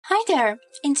Hi there!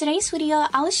 In today's video,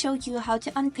 I'll show you how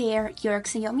to unpair your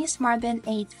Xiaomi Smart Band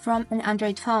 8 from an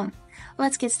Android phone.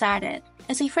 Let's get started.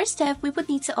 As a first step, we would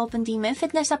need to open the My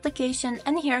Fitness application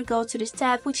and here go to this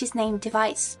tab which is named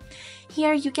Device.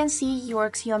 Here you can see your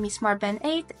Xiaomi Smart Band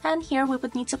 8 and here we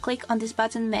would need to click on this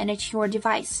button Manage Your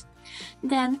Device.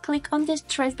 Then click on this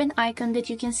trash bin icon that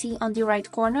you can see on the right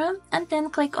corner and then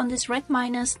click on this red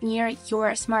minus near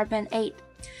your Smart Band 8.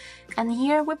 And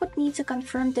here we would need to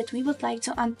confirm that we would like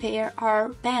to unpair our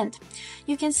band.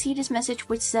 You can see this message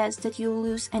which says that you will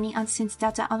lose any unsynced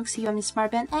data on Xiaomi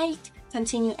Smart Band 8.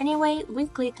 Continue anyway, we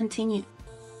click continue.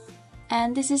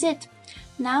 And this is it.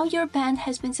 Now your band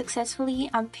has been successfully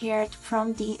unpaired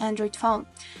from the Android phone.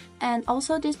 And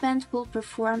also this band will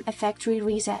perform a factory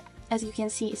reset. As you can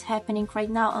see is happening right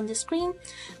now on the screen.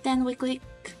 Then we click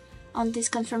on this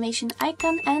confirmation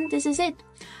icon and this is it.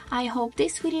 I hope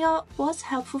this video was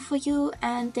helpful for you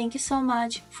and thank you so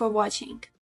much for watching.